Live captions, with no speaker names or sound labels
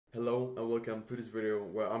Hello and welcome to this video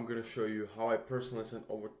where I'm going to show you how I personally send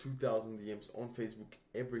over 2000 DMs on Facebook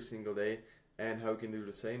every single day and how you can do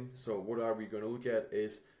the same. So what are we going to look at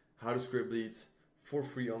is how to script leads for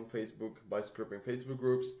free on Facebook by scripting Facebook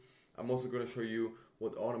groups. I'm also going to show you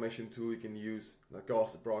what automation tool you can use that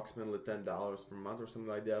costs approximately $10 per month or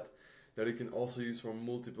something like that you can also use for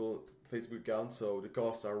multiple Facebook accounts, so the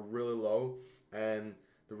costs are really low and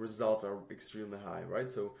the results are extremely high, right?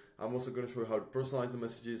 So I'm also going to show you how to personalize the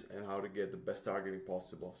messages and how to get the best targeting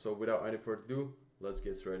possible. So without any further ado, let's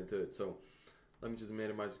get straight into it. So let me just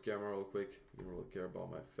minimize the camera real quick. You don't really care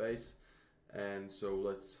about my face. And so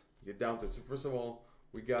let's get down to it. So first of all,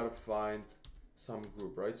 we got to find some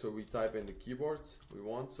group, right? So we type in the keywords we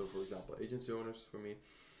want. So for example, agency owners for me.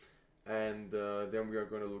 And then we are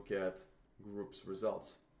going to look at groups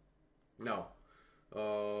results. Now,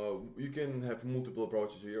 you can have multiple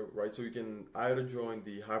approaches here, right? So you can either join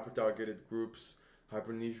the hyper-targeted groups,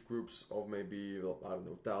 hyper-niche groups of maybe, I don't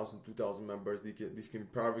know, 1,000, 2,000 members. These can be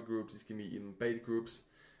private groups, these can be even paid groups.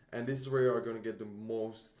 And this is where you are going to get the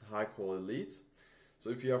most high-quality leads. So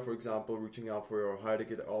if you are, for example, reaching out for your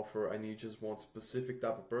high-ticket offer and you just want a specific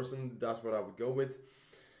type of person, that's what I would go with.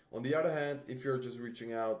 On the other hand, if you're just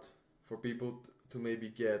reaching out for people to maybe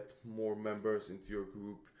get more members into your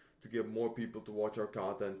group, to get more people to watch our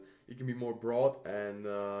content, it can be more broad and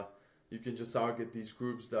you can just target these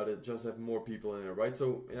groups that just have more people in it, right?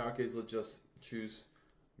 So in our case, let's just choose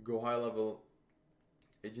go high level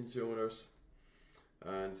agency owners,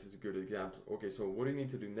 and this is a good example. Okay, so what you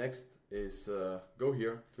need to do next is go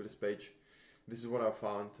here to this page. This is what I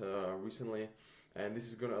found recently, and this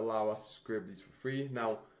is going to allow us to script these for free.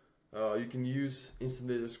 Now you can use instant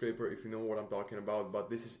data scraper if you know what I'm talking about,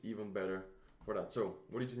 but this is even better for that. So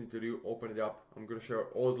what you just need to do, open it up. I'm going to share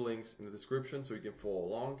all the links in the description so you can follow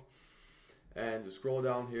along. And just scroll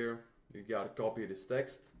down here, you got to copy this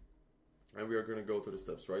text and we are going to go to the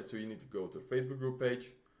steps, right? So you need to go to the Facebook group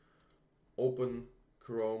page, open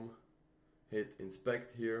Chrome, hit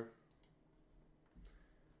inspect here,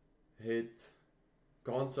 hit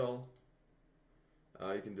console.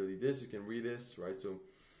 You can delete this, you can read this, right? So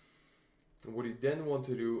what you then want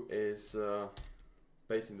to do is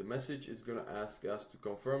paste in the message. It's going to ask us to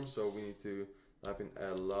confirm, so we need to type in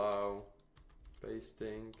allow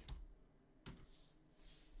pasting,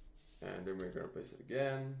 and then we're going to paste it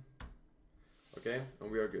again. Okay,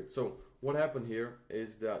 and we are good. So what happened here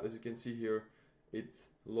is that, as you can see here, it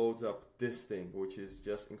loads up this thing, which is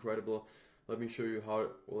just incredible. Let me show you how.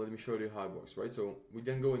 Well, let me show you how it works, right? So we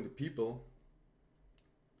then go into people,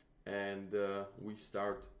 and we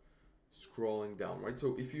start scrolling down, right?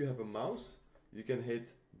 So if you have a mouse, you can hit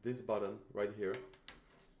this button right here,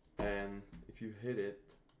 and if you hit it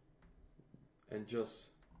and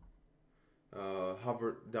just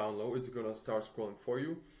hover down low, it's gonna start scrolling for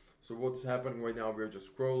you. So what's happening right now, we're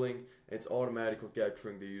just scrolling, it's automatically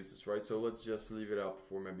capturing the users, right? So let's just leave it up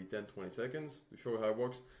for maybe 10-20 seconds to show you how it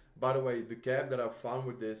works. By the way, the cap that I've found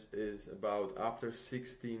with this is about after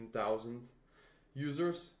 16,000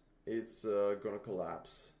 users, it's gonna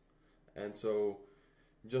collapse. And so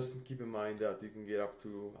just keep in mind that you can get up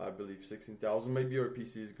to, I believe, 16,000. Maybe your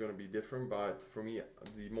PC is going to be different, but for me,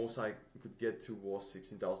 the most I could get to was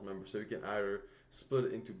 16,000 members. So you can either split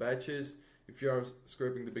it into batches if you are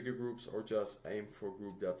scraping the bigger groups, or just aim for a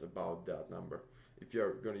group that's about that number if you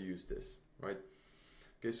are going to use this, right?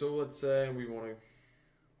 Okay, so let's say we want to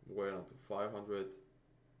wait until 500.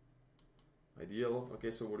 Ideal.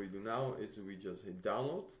 Okay, so what we do now is we just hit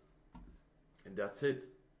download, and that's it.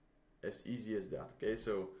 As easy as that. Okay,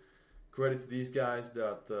 so credit to these guys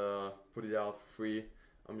that put it out for free.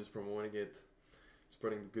 I'm just promoting it,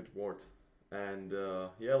 spreading the good word, and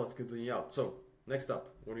yeah, let's continue out. So next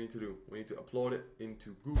up, what do we need to do? We need to upload it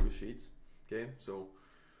into Google Sheets. Okay, so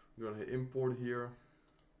I'm gonna hit import here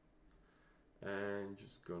and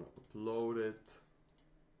just gonna upload it,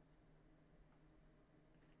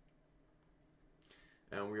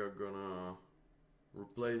 and we are gonna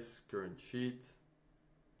replace current sheet.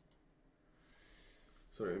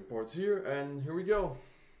 So it imports here, and here we go.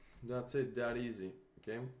 That's it, that easy.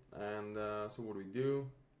 Okay, and so what do we do?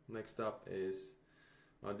 Next up is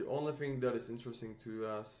the only thing that is interesting to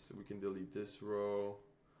us. We can delete this row,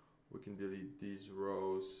 we can delete these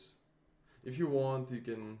rows. If you want, you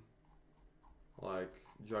can like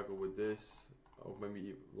juggle with this, or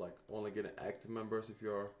maybe like only get active members if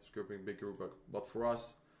you are scripting big group. But for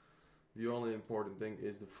us, the only important thing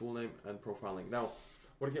is the full name and profile link. Now,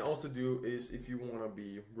 what you can also do is, if you want to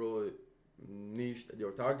be really niched at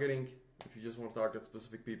your targeting, if you just want to target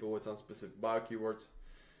specific people with some specific bio keywords,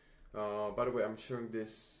 By the way, I'm sharing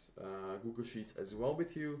this Google Sheets as well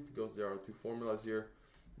with you because there are two formulas here.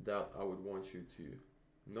 that I would want you to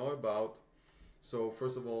know about. So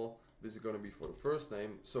first of all, this is going to be for the first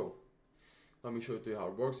name. So let me show you how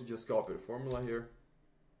it works. You just copy the formula here,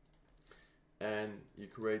 and you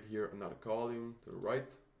create here another column to the right,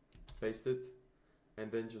 paste it,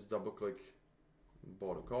 and then just double click the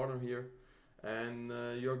bottom corner here, and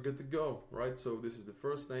you're good to go, right? So this is the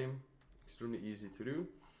first name, extremely easy to do.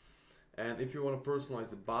 And if you want to personalize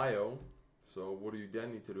the bio, so what you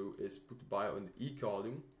then need to do is put the bio in the E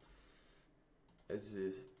column as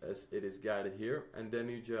it is guided here, and then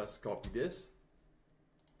you just copy this.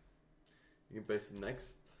 You can paste it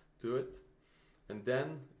next to it, and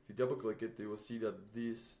then if you double click it, you will see that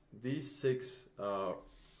these 6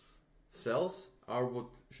 cells are what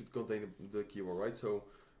should contain the keyword, right? So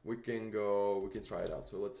we can try it out.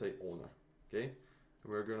 So let's say owner, okay?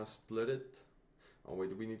 We're gonna split it. Oh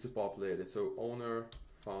wait, we need to populate it. So owner,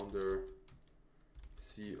 founder,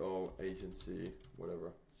 CO, agency,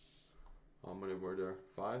 whatever. How many were there?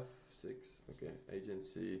 5, 6. Okay,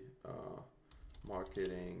 agency,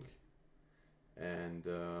 marketing, and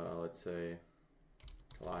let's say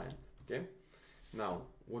client. Okay. Now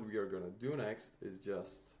what we are gonna do next is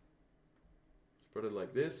just spread it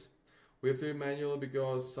like this. We have to do it manually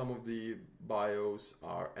because some of the bios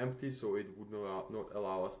are empty, so it would not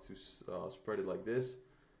allow us to spread it like this.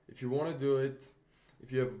 If you want to do it,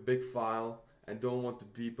 if you have a big file and don't want the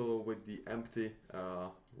people with the empty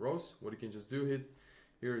rows, what you can just do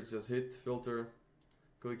here is just hit filter,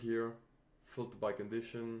 click here, filter by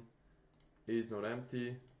condition is not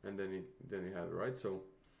empty, and then you have it, right? So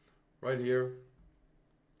right here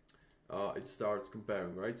it starts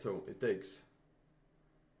comparing, right? So it takes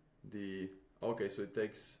so it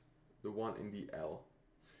takes the one in the L.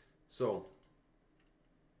 So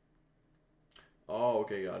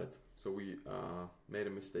okay, got it. So we made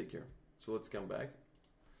a mistake here. So let's come back.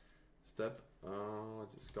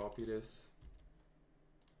 Let's just copy this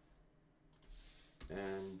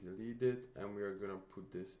and delete it, and we are gonna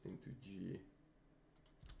put this into G.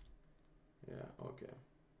 Yeah, okay.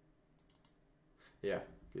 Yeah,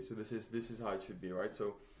 okay, so this is how it should be, right?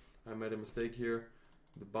 So I made a mistake here.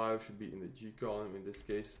 The bio should be in the G column in this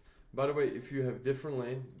case. By the way, if you have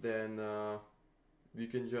differently, then you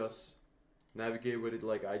can just navigate with it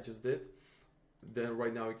like I just did. Then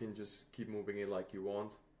right now you can just keep moving it like you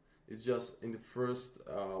want. It's just in the first,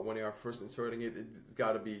 when you are first inserting it, it's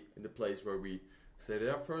got to be in the place where we set it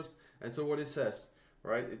up first. And so what it says,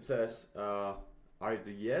 right? It says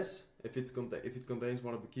either yes if it contains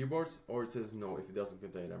one of the keywords, or it says no if it doesn't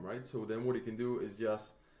contain them, right? So then what you can do is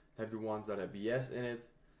just have the ones that have yes in it,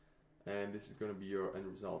 and this is going to be your end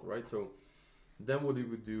result, right? So then what you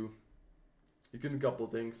would do, you can do a couple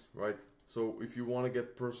things, right? So if you want to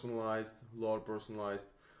get personalized, a lot of personalized,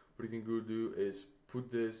 what you can go do is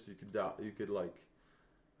put this, you could like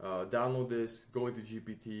download this, go into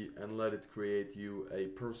GPT and let it create you a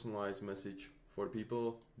personalized message for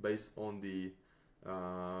people based on the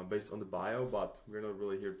bio, but we're not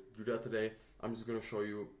really here to do that today. I'm just going to show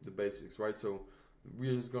you the basics, right? So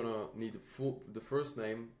we're just gonna need the first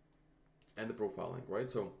name and the profile link, right?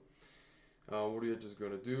 So what you're just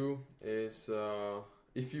gonna do is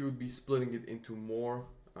if you would be splitting it into more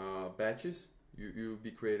batches, you would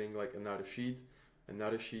be creating like another sheet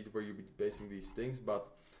where you'll be basing these things. But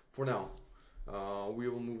for now, we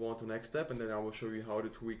will move on to the next step, and then I will show you how to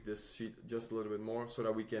tweak this sheet just a little bit more so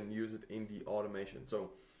that we can use it in the automation.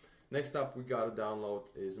 So next up we gotta download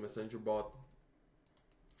is Messenger Bot.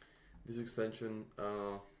 This extension,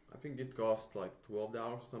 I think it costs like $12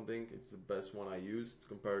 or something. It's the best one I used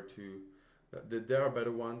compared to, there are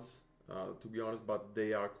better ones to be honest, but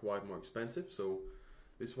they are quite more expensive. So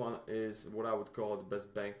this one is what I would call the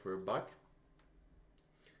best bang for a buck.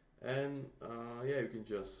 And yeah, you can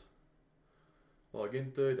just log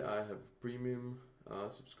into it. I have premium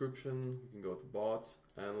subscription. You can go to bots,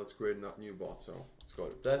 and let's create a new bot. So let's go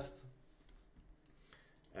to test.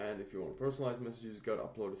 And if you want to personalize messages, you gotta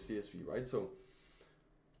upload a CSV, right? So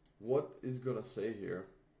what is gonna say here,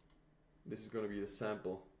 this is gonna be the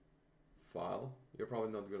sample file. You're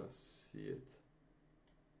probably not gonna see it.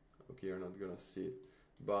 Okay, you're not gonna see it.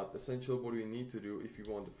 But essentially what we need to do if you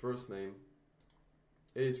want the first name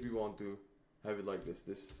is we want to have it like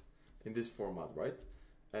this in this format, right?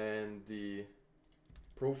 And the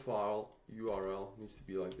profile URL needs to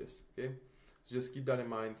be like this, okay? So just keep that in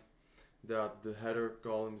mind, that the header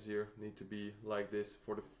columns here need to be like this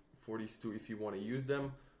for these two if you want to use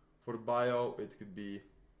them. For the bio, it could be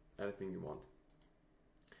anything you want.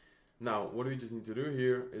 Now, what we just need to do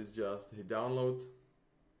here is just hit download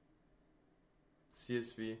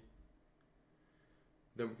CSV.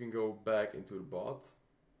 Then we can go back into the bot.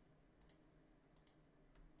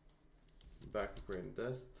 back to creating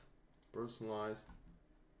test, personalized,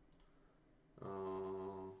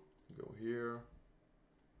 go here,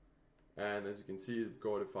 and as you can see,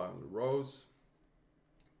 go to 500 rows,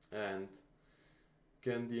 and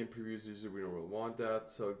can DM previous user, we don't really want that.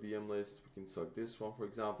 Select DM list, we can select this one for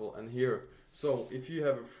example, and here, so if you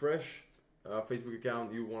have a fresh Facebook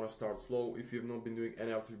account, you want to start slow. If you've not been doing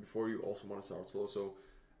any outreach before, you also want to start slow. So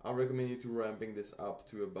I recommend you to ramping this up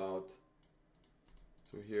to about,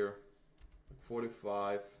 so here,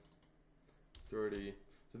 45, 30.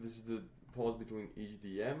 So this is the pause between each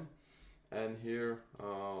DM, and here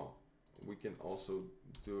we can also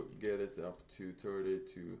get it up to 30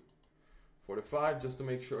 to 45, just to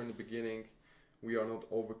make sure in the beginning we are not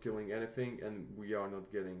overkilling anything and we are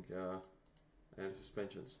not getting any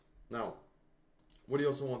suspensions. Now, what you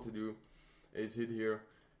also want to do is hit here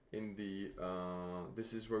in the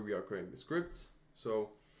this is where we are creating the scripts. So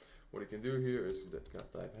what you can do here is that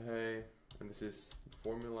type hey, and this is the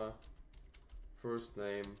formula, first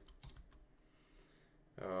name,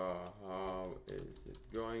 how is it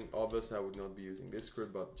going. Obviously I would not be using this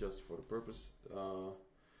script, but just for the purpose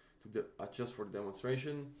just for the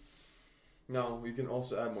demonstration. Now you can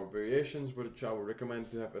also add more variations, which I would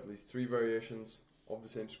recommend to have at least 3 variations of the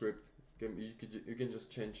same script. You can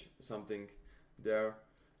just change something there.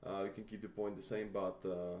 You can keep the point the same, but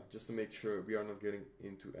just to make sure we are not getting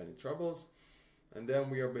into any troubles. And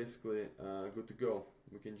then we are basically good to go.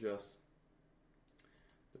 We can just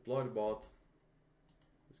deploy the bot.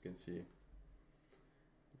 As you can see,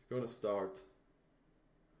 it's gonna start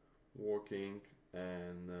working,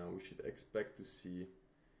 and we should expect to see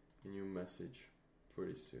a new message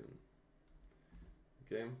pretty soon.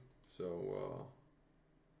 Okay, so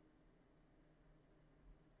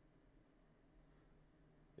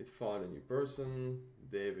it found a new person,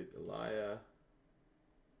 David Elia.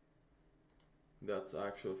 That's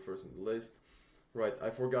actual first in the list. Right, I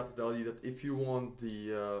forgot to tell you that if you want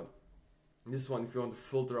the this one, if you want to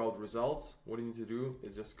filter out results, what you need to do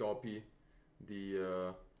is just copy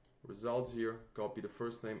the results here, copy the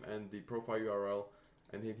first name and the profile URL,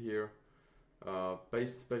 and hit here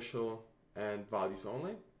paste special and values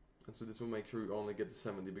only. And so this will make sure you only get the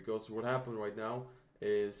 70, because what happened right now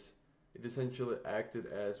is it essentially acted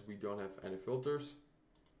as we don't have any filters.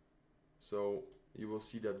 So you will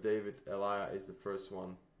see that David Elia is the first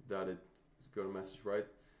one that it is going to message, right?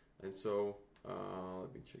 And so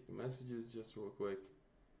let me check the messages just real quick.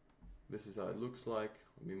 This is how it looks like.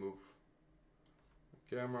 Let me move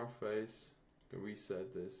the camera face, can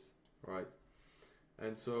reset this, right?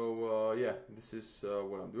 And so yeah, this is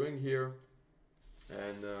what I'm doing here,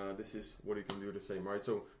 and this is what you can do the same, right?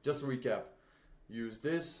 So just to recap, use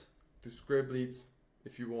this to script leads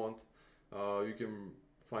if you want. You can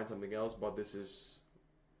find something else, but this is,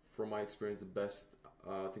 from my experience, the best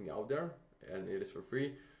thing out there, and it is for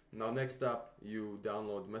free. Now next up, you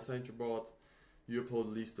download Messenger bot, you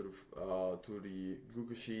upload leads to the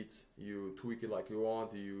Google Sheets, you tweak it like you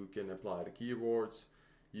want, you can apply the keywords,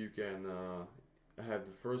 you can have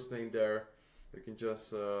the first name there, you can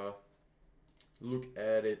just look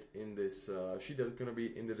at it in this sheet that's going to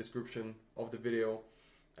be in the description of the video,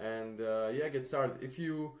 and yeah, get started. If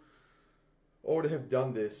you already have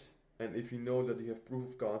done this, and if you know that you have proof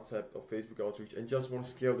of concept of Facebook outreach and just want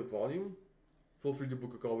to scale the volume, feel free to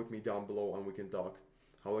book a call with me down below, and we can talk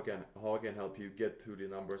how I can help you get to the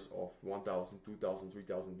numbers of 1,000, 2,000,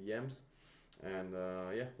 3,000 DMs. And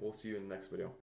yeah, we'll see you in the next video.